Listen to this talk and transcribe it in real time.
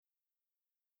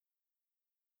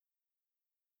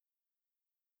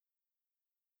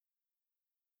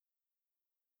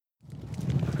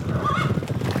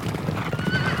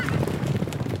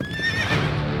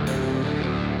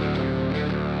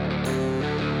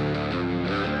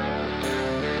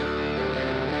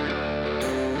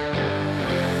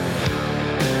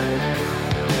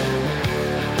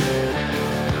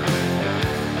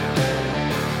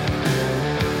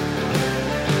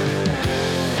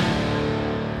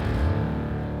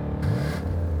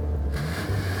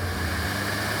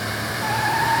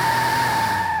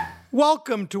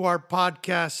Welcome to our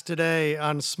podcast today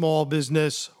on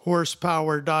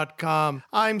smallbusinesshorsepower.com.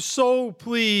 I'm so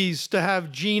pleased to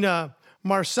have Gina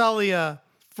Marsaglia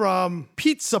from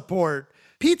Pizza Port.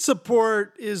 Pizza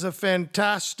Port is a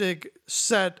fantastic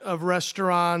set of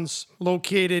restaurants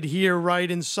located here right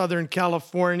in Southern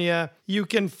California. You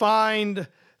can find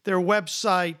their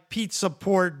website,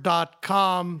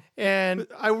 pizzaport.com. And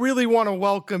I really want to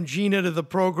welcome Gina to the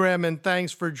program, and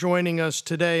thanks for joining us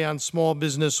today on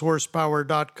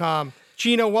smallbusinesshorsepower.com.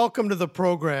 Gina, welcome to the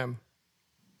program.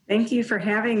 Thank you for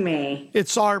having me.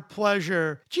 It's our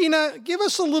pleasure. Gina, give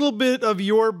us a little bit of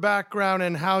your background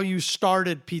and how you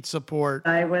started Pizza Port.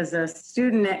 I was a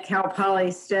student at Cal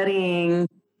Poly studying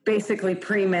basically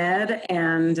pre-med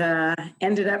and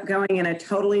ended up going in a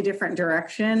totally different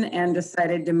direction and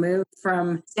decided to move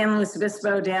from San Luis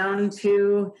Obispo down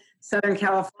to Southern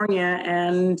California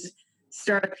and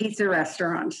start a pizza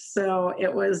restaurant. So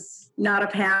it was not a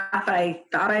path I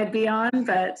thought I'd be on,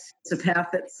 but it's a path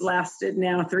that's lasted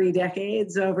now over 3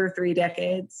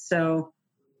 decades. So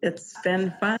it's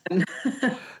been fun.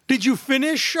 Did you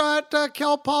finish at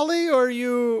Cal Poly, or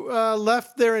you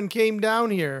left there and came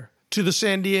down here to the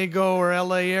San Diego or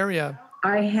LA area?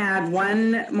 I had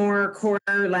one more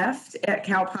quarter left at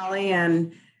Cal Poly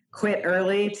and quit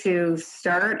early to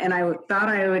start. And I thought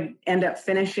I would end up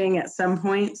finishing at some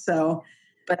point.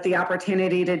 But the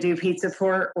opportunity to do Pizza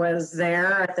Port was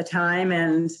there at the time,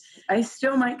 and I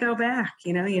still might go back.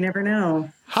 You never know.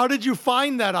 How did you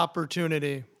find that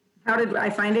opportunity? How did I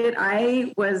find it?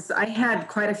 I had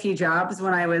quite a few jobs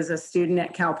when I was a student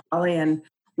at Cal Poly, and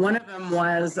one of them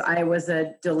was I was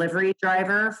a delivery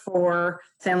driver for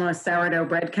San Luis Sourdough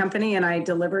Bread Company, and I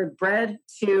delivered bread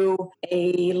to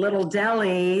a little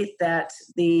deli that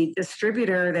the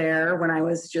distributor there, when I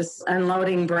was just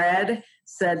unloading bread,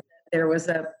 said there was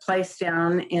a place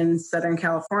down in Southern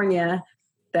California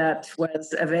that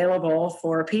was available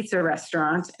for a pizza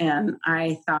restaurant. And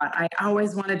I thought I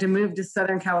always wanted to move to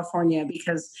Southern California,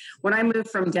 because when I moved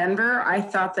from Denver, I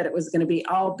thought that it was going to be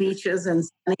all beaches and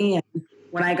sunny. And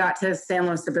when I got to San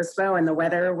Luis Obispo and the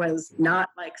weather was not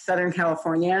like Southern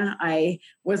California, I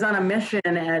was on a mission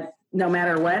at no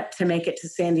matter what to make it to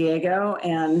San Diego.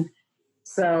 And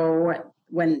so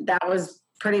when that was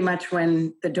pretty much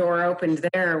when the door opened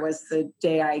there was the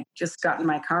day I just got in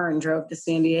my car and drove to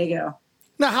San Diego.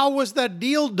 Now, how was that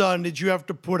deal done? Did you have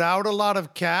to put out a lot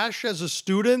of cash as a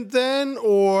student then?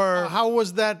 Or how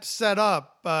was that set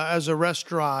up as a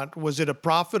restaurant? Was it a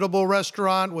profitable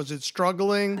restaurant? Was it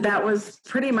struggling? That was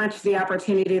pretty much the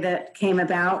opportunity that came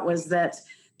about, was that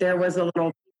there was a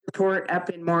little port up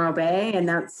in Morro Bay, and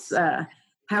that's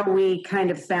how we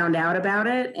kind of found out about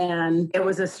it. And it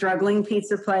was a struggling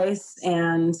pizza place,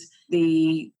 and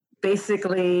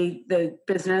basically the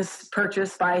business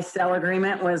purchase buy sell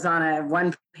agreement was on a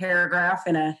one paragraph,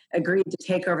 and agreed to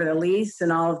take over the lease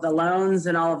and all of the loans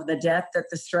and all of the debt that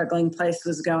the struggling place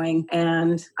was going.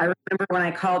 And I remember when I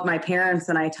called my parents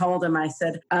and I told them, I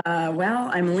said,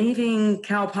 well, I'm leaving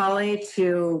Cal Poly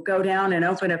to go down and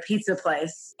open a pizza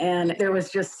place. And there was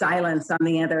just silence on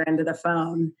the other end of the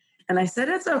phone. And I said,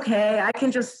 it's okay. I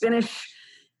can just finish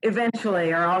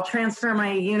eventually, or I'll transfer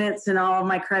my units and all of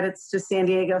my credits to San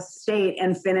Diego State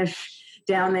and finish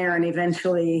down there. And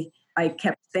eventually I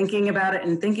kept thinking about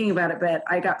it, but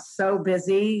I got so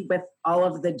busy with all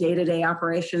of the day-to-day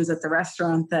operations at the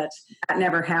restaurant that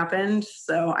never happened.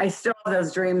 So I still have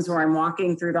those dreams where I'm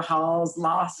walking through the halls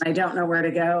lost. I don't know where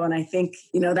to go. And I think,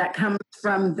 that comes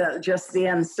from the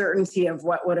uncertainty of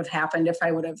what would have happened if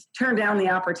I would have turned down the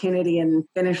opportunity and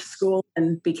finished school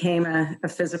and became a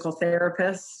physical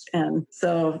therapist. And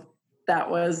so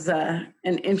that was an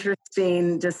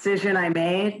interesting decision I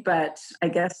made. But I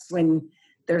guess when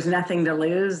there's nothing to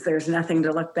lose, there's nothing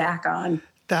to look back on.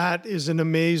 That is an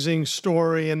amazing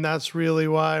story, and that's really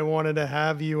why I wanted to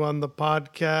have you on the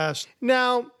podcast.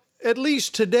 Now, at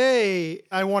least today,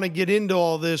 I want to get into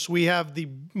all this. We have the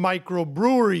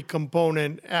microbrewery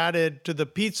component added to the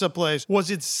pizza place.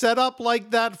 Was it set up like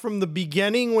that from the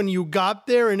beginning when you got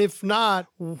there? And if not,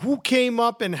 who came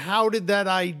up and how did that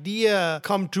idea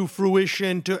come to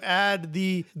fruition to add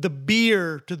the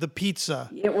beer to the pizza?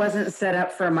 It wasn't set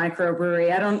up for a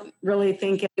microbrewery. I don't really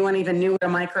think anyone even knew what a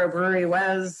microbrewery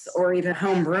was, or even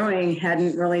home brewing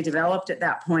hadn't really developed at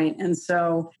that point. And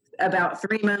so about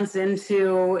 3 months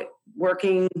into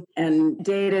working and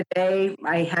day to day,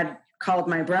 I had called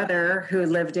my brother, who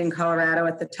lived in Colorado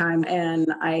at the time,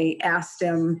 and I asked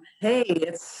him, hey,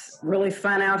 it's really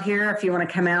fun out here if you want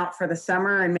to come out for the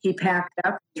summer. And he packed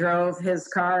up, drove his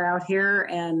car out here,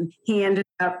 and he ended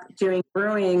up doing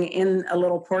brewing in a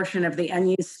little portion of the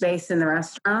unused space in the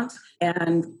restaurant.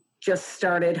 And just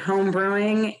started home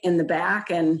brewing in the back,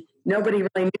 and nobody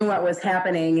really knew what was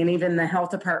happening. And even the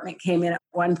health department came in at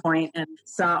one point and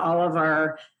saw all of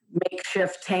our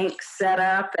makeshift tanks set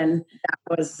up, and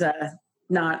that was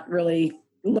not really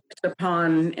looked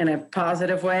upon in a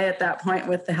positive way at that point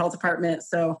with the health department.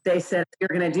 So they said, if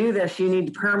you're going to do this, you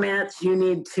need permits, you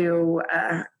need to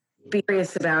be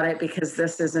serious about it, because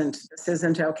this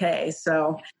isn't okay.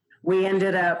 So we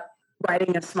ended up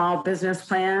writing a small business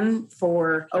plan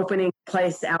for opening a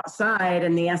place outside,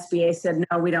 and the SBA said,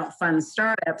 no, we don't fund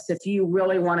startups. If you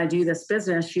really want to do this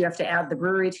business, you have to add the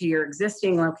brewery to your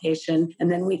existing location, and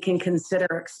then we can consider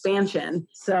expansion.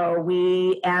 So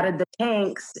we added the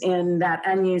tanks in that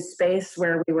unused space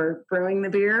where we were brewing the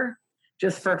beer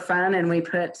just for fun, and we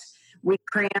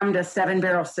crammed a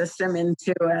 7-barrel system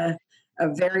into a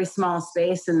very small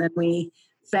space, and then we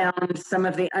found some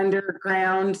of the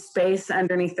underground space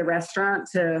underneath the restaurant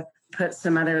to put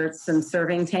some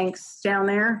serving tanks down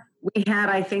there.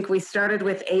 I think we started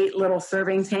with 8 little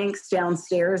serving tanks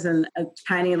downstairs and a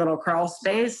tiny little crawl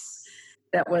space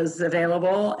that was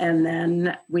available. And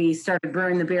then we started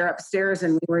brewing the beer upstairs,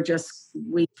 and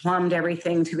we plumbed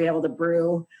everything to be able to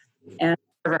brew and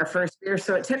serve our first beer.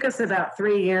 So it took us about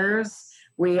 3 years.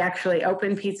 We actually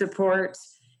opened Pizza Port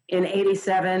in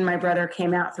 87. My brother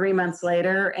came out 3 months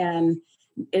later, and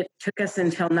it took us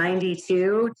until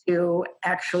 92 to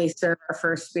actually serve our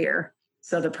first beer.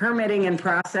 So the permitting and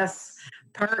process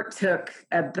part took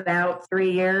about 3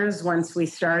 years once we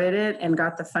started it and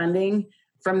got the funding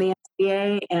from the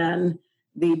SBA, and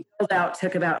the build out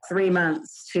took about 3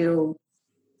 months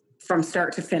from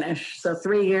start to finish. So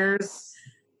 3 years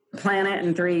to plan it,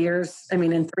 and 3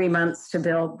 months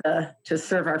to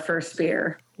serve our first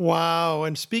beer. Wow.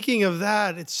 And speaking of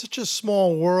that, it's such a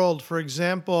small world. For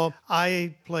example,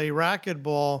 I play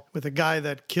racquetball with a guy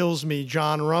that kills me,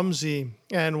 John Rumsey.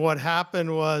 And what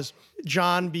happened was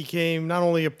John became not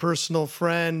only a personal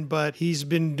friend, but he's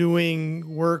been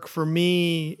doing work for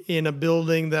me in a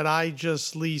building that I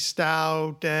just leased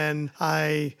out and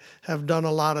I have done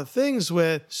a lot of things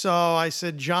with. So I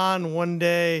said, John, one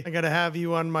day I got to have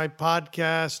you on my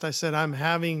podcast. I said, I'm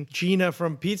having Gina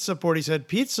from Pizza Port. He said,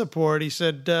 Pizza Port? He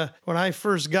said, when I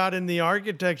first got in the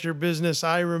architecture business,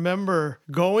 I remember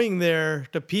going there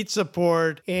to Pizza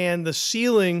Port, and the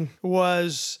ceiling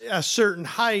was a certain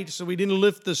height, so we didn't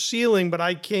lift the ceiling, but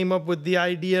I came up with the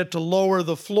idea to lower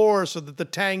the floor so that the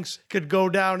tanks could go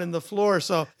down in the floor.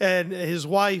 So, and his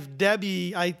wife,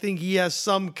 Debbie, I think he has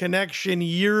some connection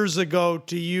years ago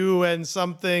to you and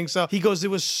something. So he goes, it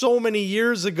was so many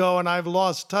years ago and I've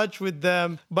lost touch with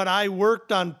them, but I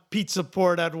worked on Pizza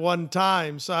Port at one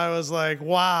time. So I was like,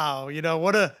 wow,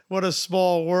 what a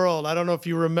small world. I don't know if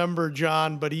you remember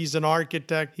John, but he's an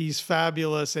architect. He's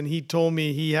fabulous. And he told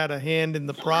me he had a hand in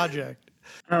the project.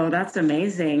 Oh, that's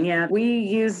amazing. Yeah, we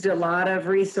used a lot of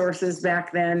resources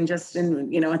back then. Just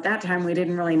at that time, we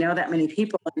didn't really know that many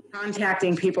people. And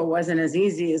contacting people wasn't as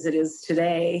easy as it is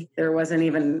today. We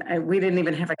didn't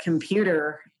even have a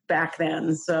computer back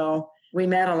then. So we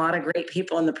met a lot of great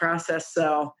people in the process.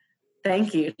 So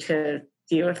thank you to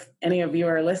you if any of you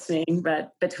are listening.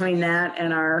 But between that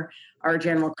and our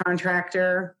general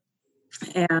contractor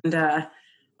and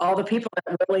all the people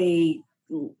that really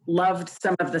loved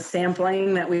some of the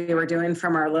sampling that we were doing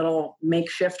from our little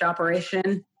makeshift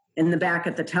operation in the back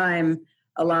at the time,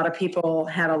 a lot of people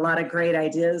had a lot of great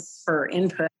ideas for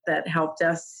input that helped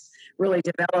us really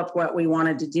develop what we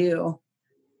wanted to do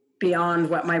beyond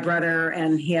what my brother,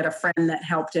 and he had a friend that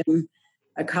helped him,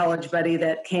 a college buddy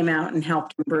that came out and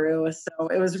helped him brew. So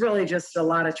it was really just a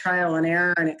lot of trial and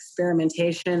error and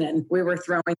experimentation. And we were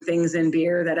throwing things in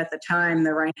beer that at the time,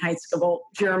 the Reinheitsgebot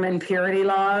German purity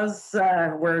laws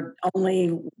were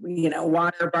only,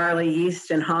 water, barley,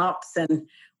 yeast, and hops. And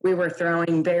we were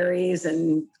throwing berries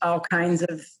and all kinds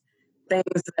of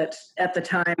things that at the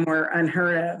time were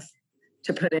unheard of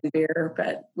to put in beer.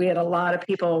 But we had a lot of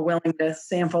people willing to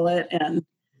sample it. And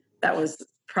that was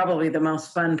probably the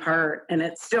most fun part. And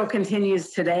it still continues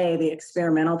today, the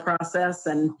experimental process,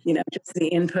 and, just the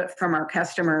input from our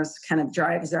customers kind of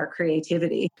drives our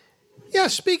creativity. Yeah,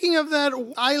 speaking of that,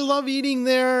 I love eating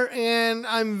there, and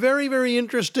I'm very, very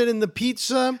interested in the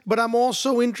pizza, but I'm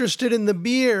also interested in the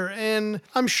beer, and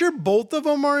I'm sure both of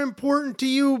them are important to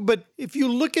you, but if you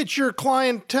look at your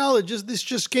clientele, this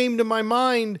just came to my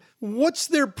mind. What's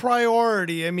their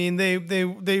priority? I mean,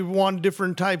 they want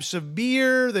different types of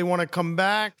beer. They want to come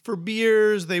back for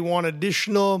beers. They want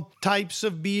additional types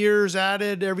of beers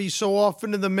added every so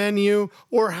often to the menu.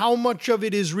 Or how much of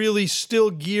it is really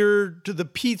still geared to the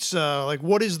pizza? Like,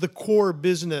 what is the core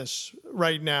business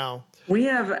right now? We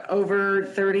have over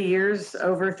 30 years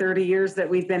that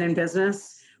we've been in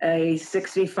business. a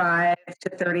 65 to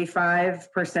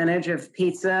 35 percentage of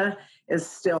pizza is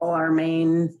still our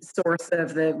main source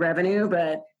of the revenue,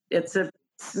 but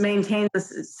maintains the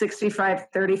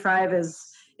 65-35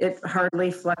 is it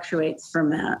hardly fluctuates from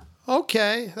that.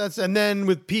 Okay, and then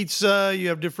with pizza, you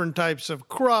have different types of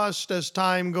crust as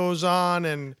time goes on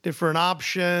and different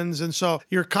options. And so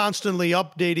you're constantly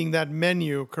updating that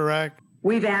menu, correct?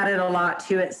 We've added a lot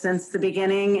to it since the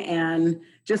beginning, and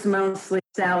just mostly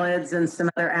salads and some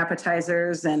other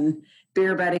appetizers, and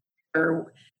beer buddies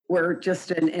were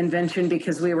just an invention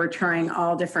because we were trying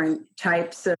all different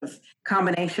types of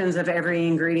combinations of every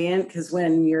ingredient. Because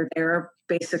when you're there,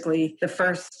 basically the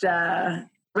first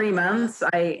 3 months,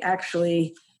 I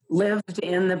actually lived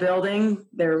in the building.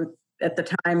 There at the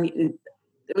time,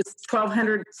 it was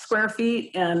 1,200 square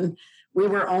feet, and we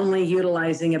were only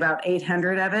utilizing about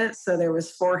 800 of it. So there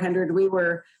was 400. We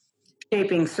were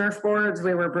shaping surfboards,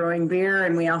 we were brewing beer,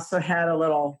 and we also had a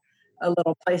little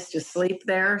place to sleep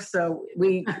there. So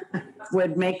we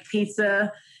would make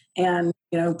pizza and,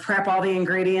 prep all the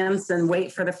ingredients and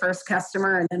wait for the first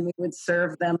customer. And then we would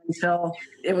serve them until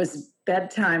it was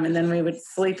bedtime. And then we would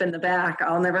sleep in the back.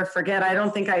 I'll never forget. I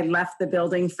don't think I left the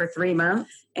building for 3 months.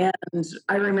 And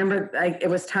I remember it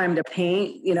was time to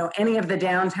paint. Any of the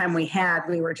downtime we had,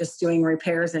 we were just doing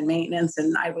repairs and maintenance.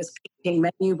 And I was painting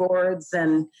menu boards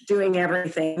and doing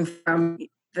everything from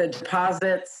the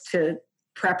deposits to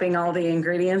prepping all the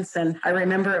ingredients. And I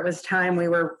remember it was time, we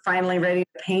were finally ready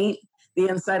to paint the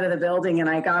inside of the building, and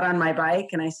I got on my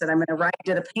bike and I said, I'm going to ride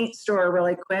to the paint store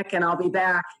really quick and I'll be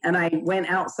back. And I went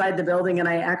outside the building and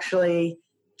I actually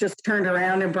just turned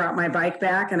around and brought my bike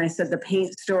back, and I said, the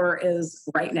paint store is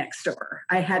right next door.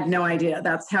 I had no idea.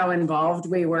 That's how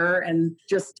involved we were, and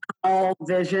just all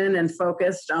vision and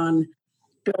focused on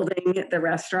building the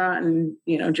restaurant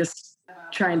and, just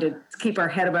trying to keep our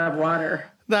head above water.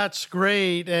 That's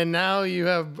great. And now you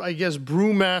have, I guess,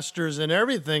 brewmasters and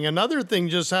everything. Another thing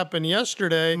just happened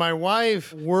yesterday. My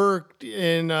wife worked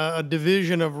in a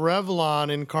division of Revlon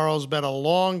in Carlsbad a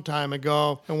long time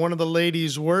ago. And one of the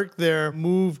ladies worked there,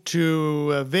 moved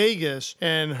to Vegas,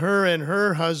 and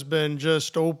her husband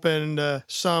just opened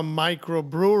some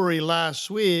microbrewery last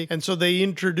week. And so they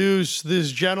introduced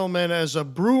this gentleman as a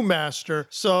brewmaster.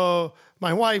 So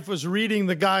my wife was reading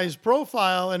the guy's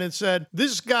profile, and it said,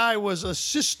 this guy was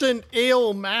assistant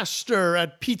ale master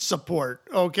at Pizza Port,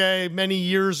 many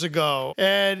years ago.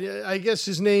 And I guess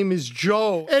his name is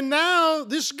Joe. And now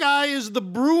this guy is the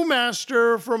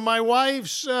brewmaster from my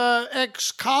wife's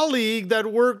ex-colleague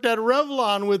that worked at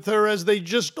Revlon with her as they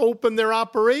just opened their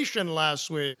operation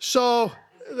last week. So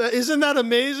isn't that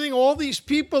amazing? All these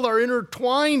people are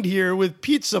intertwined here with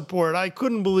Pizza Port. I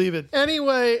couldn't believe it.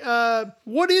 Anyway,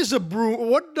 what does the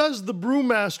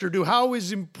brewmaster do? How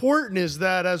important is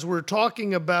that as we're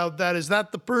talking about that? Is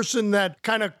that the person that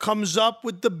kind of comes up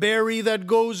with the berry that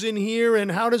goes in here?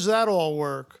 And how does that all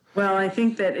work? Well, I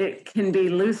think that it can be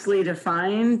loosely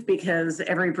defined because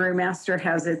every brewmaster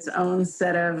has its own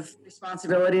set of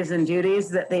responsibilities and duties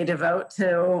that they devote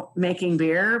to making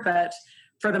beer. But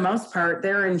for the most part,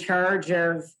 they're in charge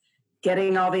of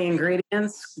getting all the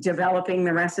ingredients, developing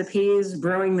the recipes,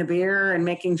 brewing the beer, and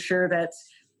making sure that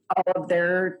all of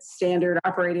their standard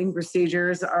operating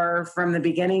procedures are from the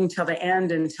beginning till the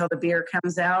end until the beer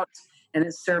comes out and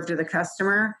is served to the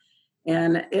customer.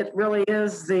 And it really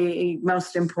is the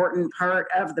most important part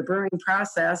of the brewing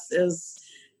process. Is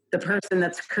the person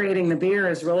that's creating the beer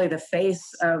is really the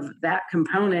face of that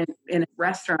component in a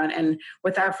restaurant. And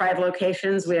with our 5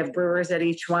 locations, we have brewers at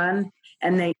each one,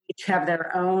 and they each have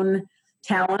their own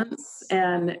talents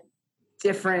and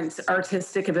different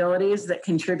artistic abilities that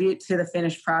contribute to the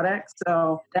finished product.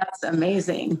 So that's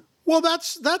amazing. Well,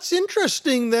 that's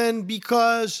interesting then,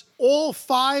 because all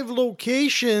 5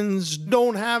 locations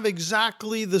don't have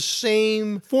exactly the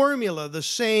same formula, the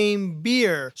same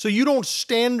beer. So you don't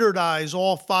standardize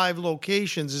all 5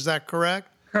 locations. Is that correct?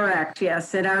 Correct,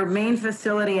 yes. At our main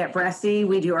facility at Bressie,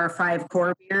 we do our 5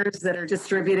 core beers that are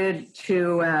distributed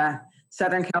to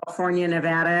Southern California,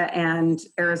 Nevada, and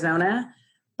Arizona.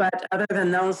 But other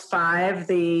than those 5,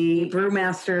 the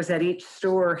brewmasters at each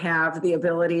store have the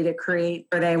ability to create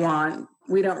where they want.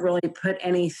 We don't really put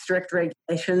any strict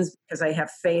regulations because I have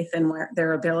faith in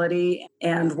their ability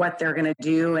and what they're going to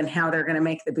do and how they're going to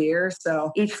make the beer.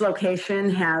 So each location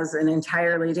has an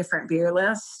entirely different beer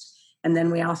list. And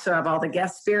then we also have all the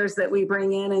guest beers that we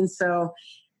bring in. And so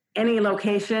any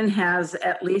location has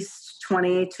at least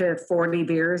 20 to 40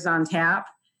 beers on tap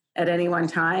at any one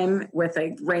time, with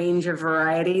a range of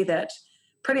variety that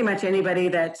pretty much anybody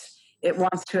that it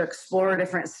wants to explore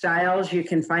different styles, you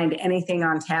can find anything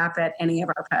on tap at any of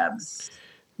our pubs.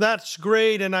 That's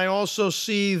great. And I also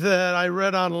see that I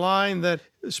read online that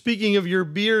speaking of your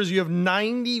beers, you have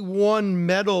 91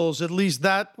 medals. At least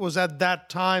that was at that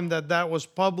time that was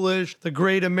published. The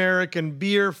Great American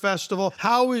Beer Festival.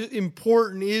 How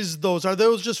important is those? Are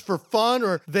those just for fun,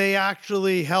 or they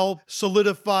actually help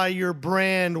solidify your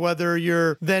brand, whether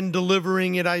you're then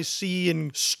delivering it, I see, in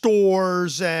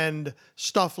stores and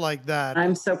stuff like that?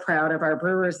 I'm so proud of our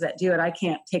brewers that do it. I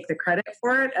can't take the credit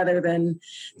for it other than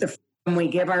the we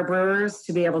give our brewers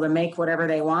to be able to make whatever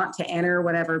they want, to enter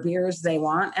whatever beers they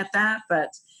want at that. But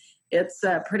it's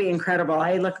pretty incredible.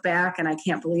 I look back and I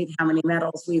can't believe how many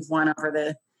medals we've won over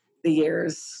the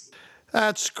years.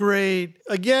 That's great.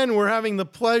 Again, we're having the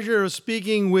pleasure of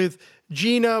speaking with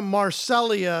Gina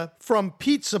Marsaglia from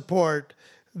Pizza Port,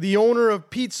 the owner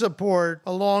of Pizza Port,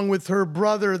 along with her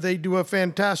brother. They do a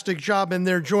fantastic job, and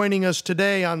they're joining us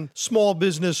today on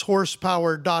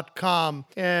smallbusinesshorsepower.com.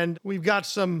 And we've got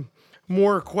some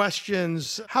more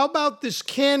questions. How about this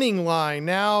canning line?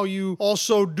 Now you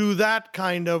also do that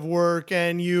kind of work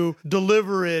and you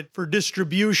deliver it for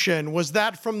distribution. Was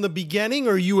that from the beginning,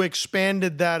 or you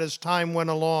expanded that as time went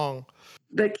along?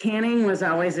 The canning was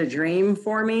always a dream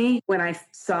for me. When I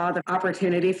saw the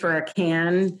opportunity for a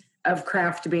can of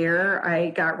craft beer,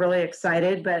 I got really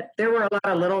excited, but there were a lot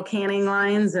of little canning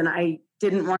lines and I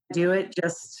didn't want to do it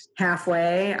just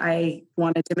halfway. I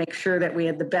wanted to make sure that we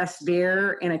had the best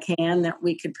beer in a can that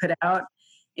we could put out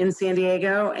in San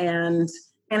Diego. And the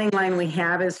canning line we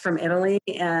have is from Italy,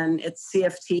 and it's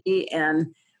CFT,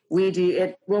 and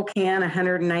we'll can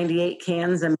 198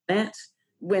 cans a minute.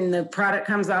 When the product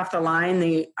comes off the line,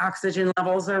 the oxygen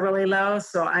levels are really low.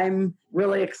 So I'm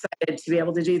really excited to be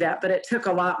able to do that. But it took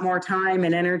a lot more time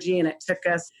and energy, and it took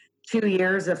us 2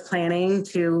 years of planning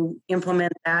to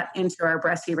implement that into our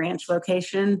Bressi Ranch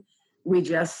location. We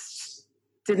just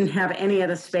didn't have any of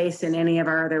the space in any of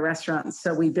our other restaurants.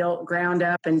 So we built ground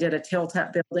up and did a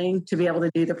tilt-up building to be able to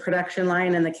do the production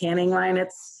line and the canning line.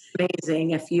 It's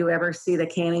amazing. If you ever see the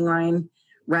canning line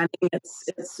running,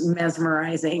 it's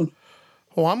mesmerizing.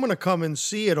 Oh, I'm going to come and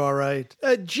see it, all right.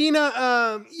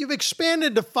 Gina, you've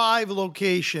expanded to 5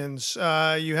 locations.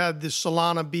 You had the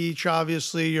Solana Beach,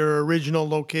 obviously, your original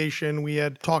location. We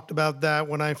had talked about that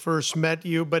when I first met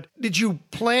you. But did you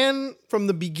plan from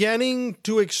the beginning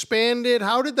to expand it?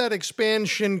 How did that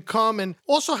expansion come? And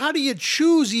also, how do you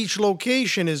choose each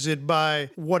location? Is it by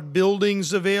what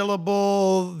buildings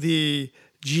available, the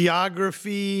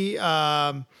geography?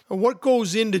 What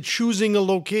goes into choosing a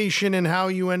location and how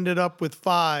you ended up with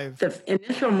 5? The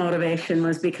initial motivation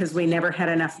was because we never had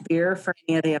enough beer for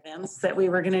any of the events that we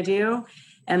were going to do.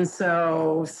 And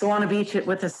so Solana Beach,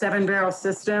 with a 7-barrel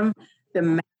system, the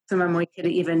maximum we could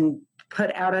even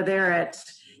put out of there at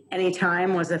any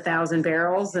time was 1,000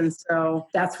 barrels. And so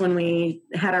that's when we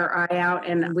had our eye out,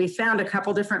 and we found a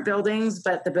couple different buildings,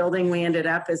 but the building we ended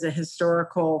up is a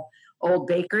historical old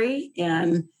bakery,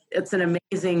 and it's an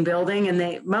amazing building.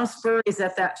 And most breweries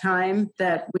at that time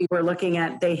that we were looking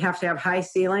at, they have to have high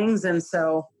ceilings. And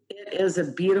so it is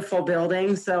a beautiful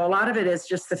building. So a lot of it is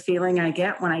just the feeling I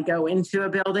get when I go into a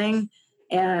building.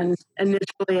 And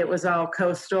initially it was all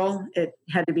coastal. It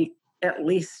had to be at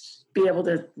least be able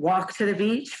to walk to the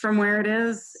beach from where it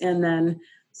is. And then,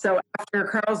 so after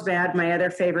Carlsbad, my other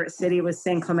favorite city was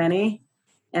San Clemente.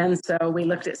 And so we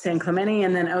looked at San Clemente,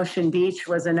 and then Ocean Beach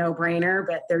was a no-brainer,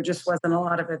 but there just wasn't a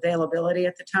lot of availability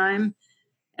at the time.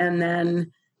 And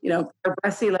then, our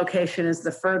Bressi location is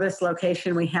the furthest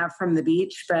location we have from the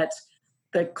beach, but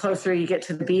the closer you get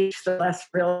to the beach, the less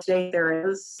real estate there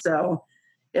is. So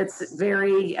it's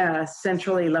very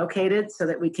centrally located so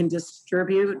that we can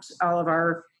distribute all of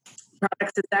our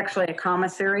products. It's actually a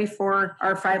commissary for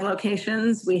our 5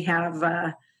 locations.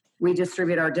 We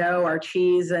distribute our dough, our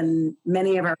cheese, and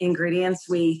many of our ingredients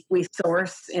we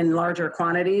source in larger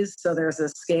quantities. So there's a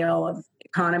scale of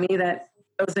economy that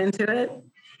goes into it.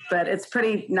 But it's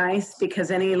pretty nice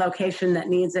because any location that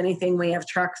needs anything, we have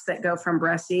trucks that go from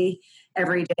Bressi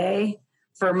every day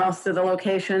for most of the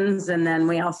locations. And then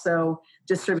we also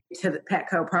distribute to the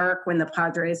Petco Park when the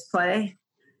Padres play.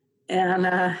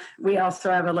 And we also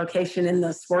have a location in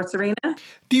the sports arena.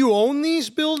 Do you own these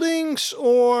buildings,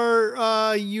 or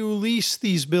you lease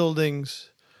these buildings?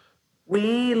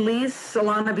 We lease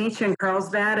Solana Beach and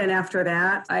Carlsbad, and after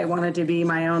that, I wanted to be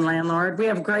my own landlord. We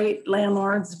have great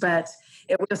landlords, but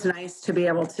it was nice to be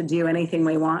able to do anything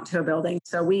we want to a building.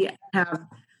 So we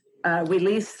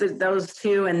lease those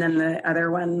 2, and then the other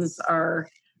ones are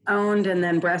owned, and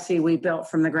then Bressi we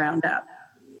built from the ground up.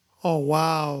 Oh,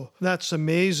 wow. That's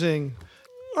amazing.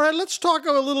 All right, let's talk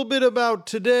a little bit about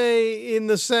today in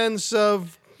the sense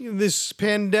of this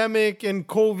pandemic and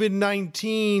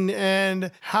COVID-19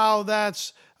 and how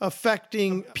that's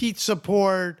affecting pizza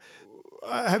port.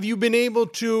 Have you been able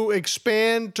to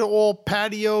expand to all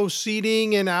patio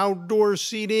seating and outdoor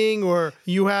seating, or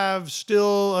you have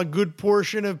still a good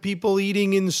portion of people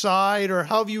eating inside, or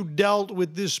how have you dealt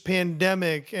with this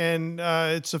pandemic and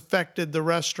it's affected the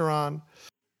restaurant?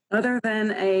 Other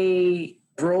than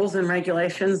rules and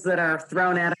regulations that are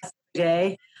thrown at us every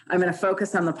day, I'm going to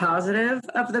focus on the positive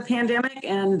of the pandemic.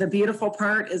 And the beautiful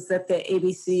part is that the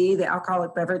ABC, the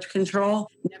Alcoholic Beverage Control,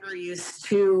 never used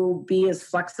to be as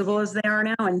flexible as they are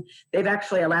now. And they've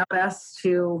actually allowed us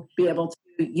to be able to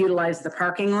utilize the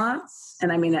parking lots.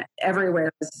 And I mean,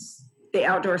 everywhere. The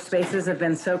outdoor spaces have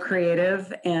been so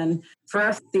creative. And for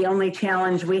us, the only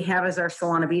challenge we have is our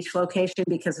Solana Beach location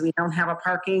because we don't have a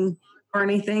parking or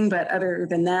anything. But other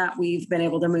than that, we've been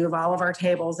able to move all of our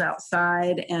tables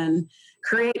outside and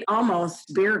create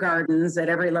almost beer gardens at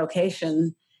every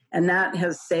location. And that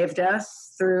has saved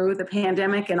us through the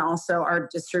pandemic. And also our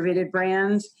distributed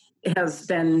brand has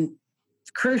been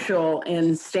crucial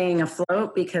in staying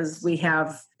afloat because we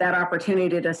have that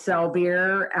opportunity to sell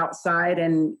beer outside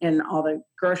and in all the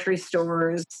grocery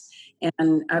stores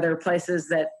and other places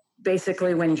that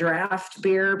basically when draft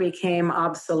beer became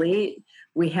obsolete,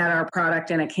 we had our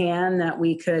product in a can that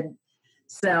we could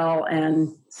sell and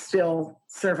still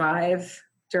survive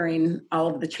during all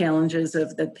of the challenges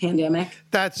of the pandemic.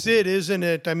 That's it, isn't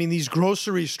it? I mean, these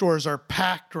grocery stores are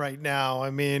packed right now. I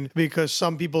mean, because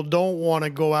some people don't want to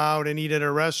go out and eat at a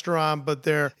restaurant, but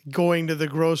they're going to the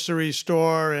grocery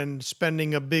store and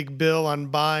spending a big bill on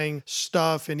buying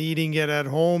stuff and eating it at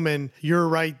home. And you're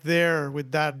right there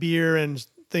with that beer and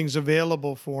things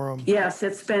available for them. Yes,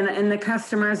 it's been, and the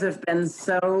customers have been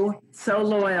so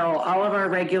loyal, all of our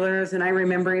regulars. And I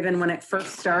remember even when it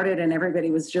first started and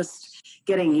everybody was just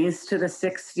getting used to the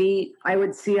 6 feet, I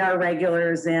would see our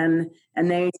regulars in and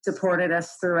they supported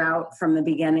us throughout from the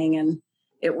beginning. And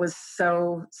it was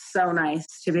so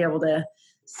nice to be able to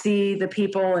see the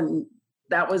people. And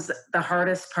that was the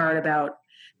hardest part about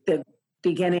the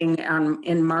beginning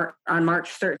on March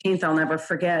 13th. I'll never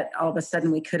forget, all of a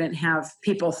sudden we couldn't have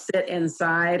people sit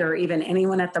inside or even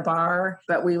anyone at the bar,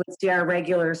 but we would see our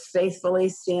regulars faithfully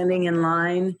standing in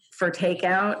line for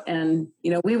takeout. And,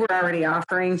 we were already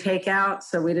offering takeout,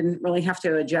 so we didn't really have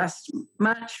to adjust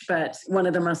much. But one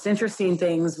of the most interesting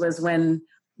things was when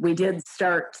we did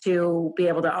start to be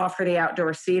able to offer the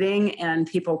outdoor seating and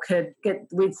people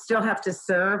we'd still have to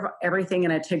serve everything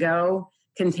in a to-go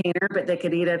container, but they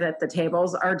could eat it at the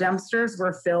tables. Our dumpsters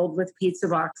were filled with pizza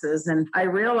boxes. And I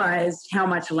realized how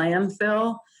much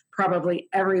landfill probably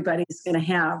everybody's going to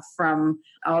have from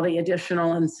all the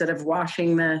additional, instead of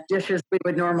washing the dishes we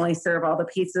would normally serve all the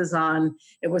pizzas on,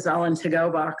 it was all in to-go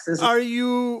boxes. Are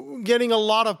you getting a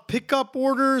lot of pickup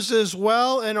orders as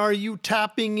well? And are you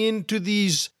tapping into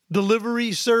these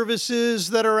delivery services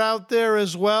that are out there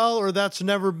as well? Or that's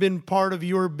never been part of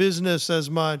your business as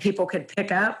much? People could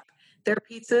pick up their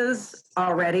pizzas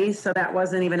already, so that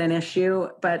wasn't even an issue.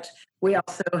 But we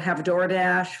also have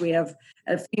DoorDash. We have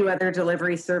a few other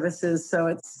delivery services. So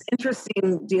it's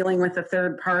interesting dealing with a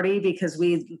third party because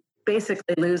we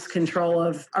basically lose control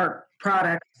of our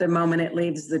product the moment it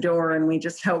leaves the door. And we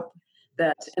just hope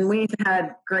that, and we've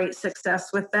had great success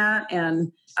with that.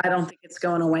 And I don't think it's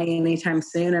going away anytime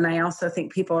soon. And I also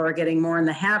think people are getting more in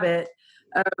the habit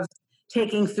of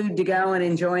taking food to go and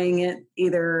enjoying it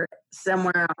either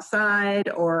somewhere outside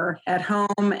or at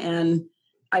home. And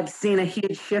I've seen a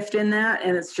huge shift in that.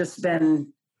 And it's just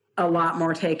been a lot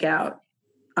more takeout,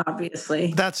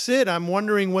 obviously. That's it. I'm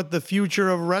wondering what the future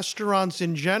of restaurants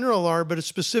in general are, but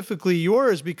specifically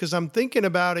yours, because I'm thinking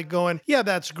about it going, yeah,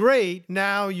 that's great.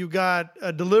 Now you got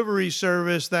a delivery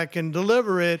service that can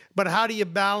deliver it. But how do you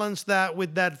balance that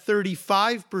with that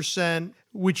 35%?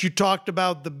 Which you talked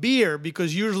about the beer,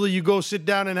 because usually you go sit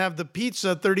down and have the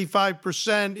pizza,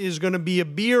 35% is going to be a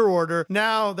beer order.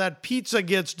 Now that pizza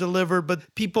gets delivered,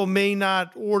 but people may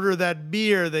not order that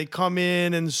beer. They come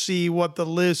in and see what the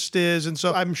list is. And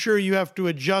so I'm sure you have to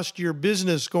adjust your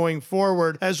business going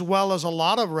forward, as well as a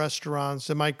lot of restaurants.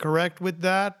 Am I correct with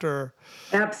that? Or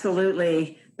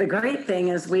Absolutely. The great thing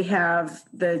is we have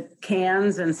the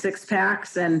cans and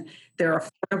 6-packs, and they're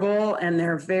affordable and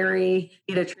they're very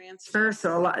easy to transfer.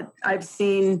 So I've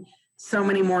seen so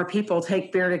many more people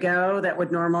take beer to go that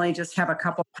would normally just have a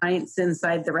couple pints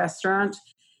inside the restaurant.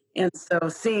 And so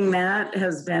seeing that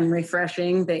has been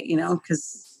refreshing, that,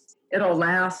 because it'll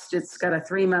last. It's got a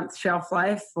 3-month shelf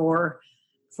life for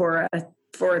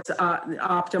its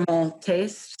optimal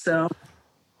taste. So.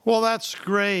 Well, that's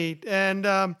great. And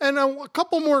a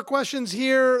couple more questions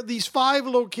here. These 5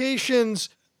 locations,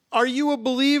 Are you a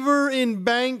believer in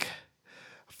bank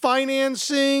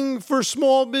financing for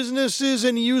small businesses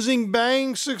and using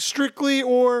banks strictly,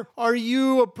 or are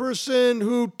you a person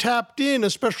who tapped in,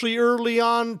 especially early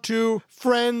on, to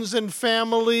friends and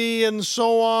family and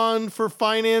so on for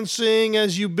financing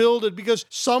as you build it? Because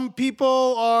some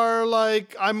people are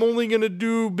like, I'm only going to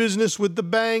do business with the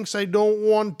banks. I don't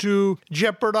want to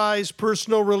jeopardize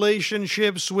personal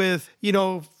relationships with,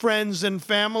 friends and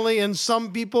family. And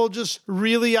some people just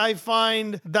really, I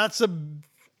find that's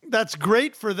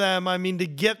great for them. I mean, to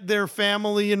get their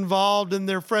family involved and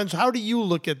their friends. How do you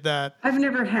look at that? I've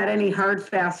never had any hard,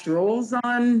 fast rules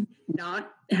on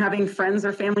not having friends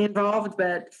or family involved.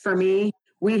 But for me,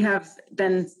 we have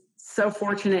been so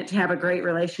fortunate to have a great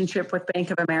relationship with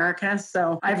Bank of America.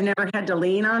 So I've never had to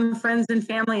lean on friends and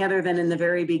family other than in the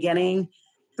very beginning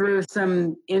through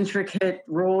some intricate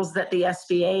rules that the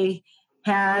SBA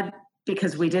had,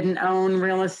 because we didn't own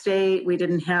real estate. We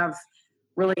didn't have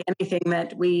really anything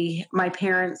that my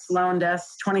parents loaned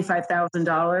us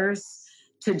 $25,000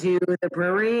 to do the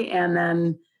brewery. And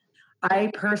then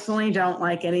I personally don't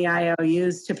like any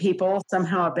IOUs to people.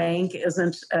 Somehow a bank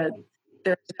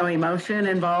there's no emotion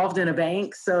involved in a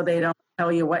bank, so they don't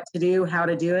tell you what to do, how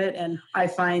to do it. And I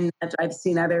find that I've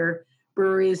seen other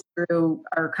breweries through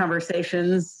our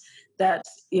conversations that,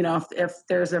 if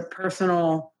there's a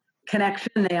personal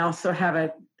connection, they also have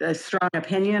a strong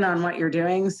opinion on what you're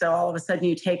doing. So all of a sudden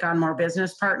you take on more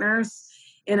business partners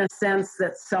in a sense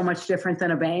that's so much different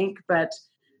than a bank. But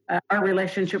our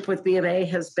relationship with B of A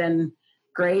has been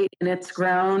great, and it's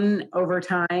grown over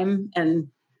time. And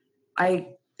I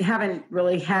haven't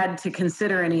really had to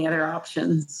consider any other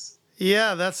options.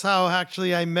 Yeah, that's how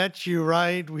actually I met you,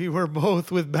 right? We were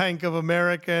both with Bank of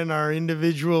America in our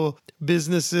individual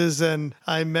businesses, and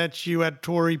I met you at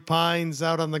Torrey Pines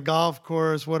out on the golf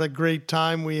course. What a great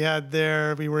time we had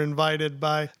there. We were invited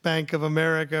by Bank of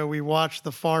America. We watched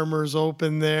the Farmers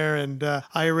Open there, and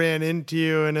I ran into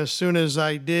you. And as soon as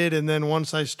I did, and then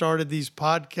once I started these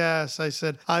podcasts, I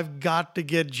said, I've got to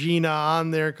get Gina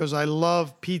on there because I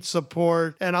love pizza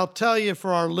port. And I'll tell you,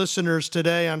 for our listeners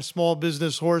today on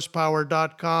smallbusinesshorsepower.com,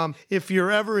 if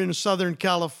you're ever in Southern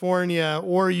California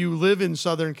or you live in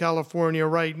Southern California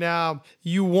right now,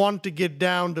 you want to get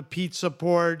down to Pizza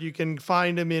Port. You can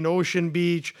find them in Ocean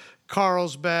Beach,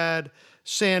 Carlsbad,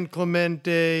 San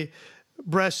Clemente,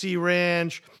 Bresci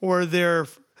Ranch, or their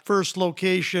first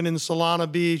location in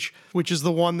Solana Beach, which is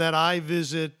the one that I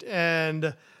visit,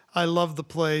 and I love the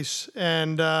place.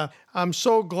 And I'm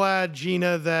so glad,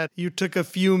 Gina, that you took a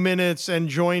few minutes and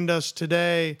joined us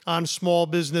today on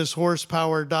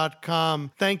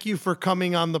smallbusinesshorsepower.com. Thank you for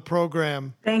coming on the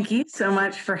program. Thank you so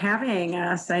much for having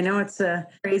us. I know it's a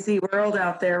crazy world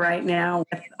out there right now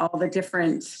with all the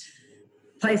different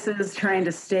places trying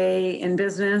to stay in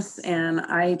business. And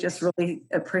I just really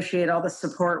appreciate all the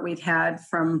support we've had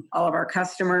from all of our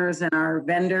customers and our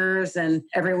vendors and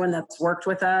everyone that's worked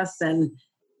with us, and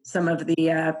some of the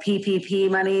PPP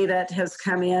money that has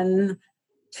come in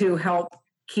to help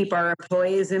keep our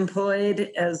employees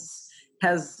employed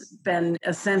has been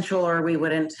essential, or we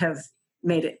wouldn't have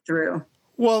made it through.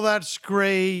 Well, that's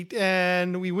great,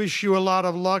 and we wish you a lot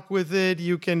of luck with it.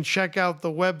 You can check out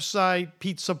the website,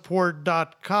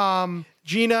 pizzaport.com.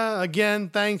 Gina, again,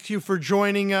 thank you for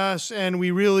joining us, and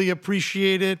we really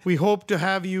appreciate it. We hope to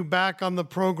have you back on the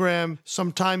program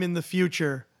sometime in the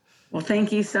future. Well,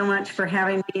 thank you so much for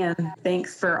having me, and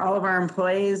thanks for all of our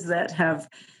employees that have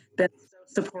been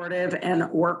so supportive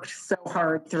and worked so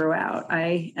hard throughout.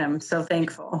 I am so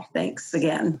thankful. Thanks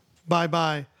again.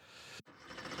 Bye-bye.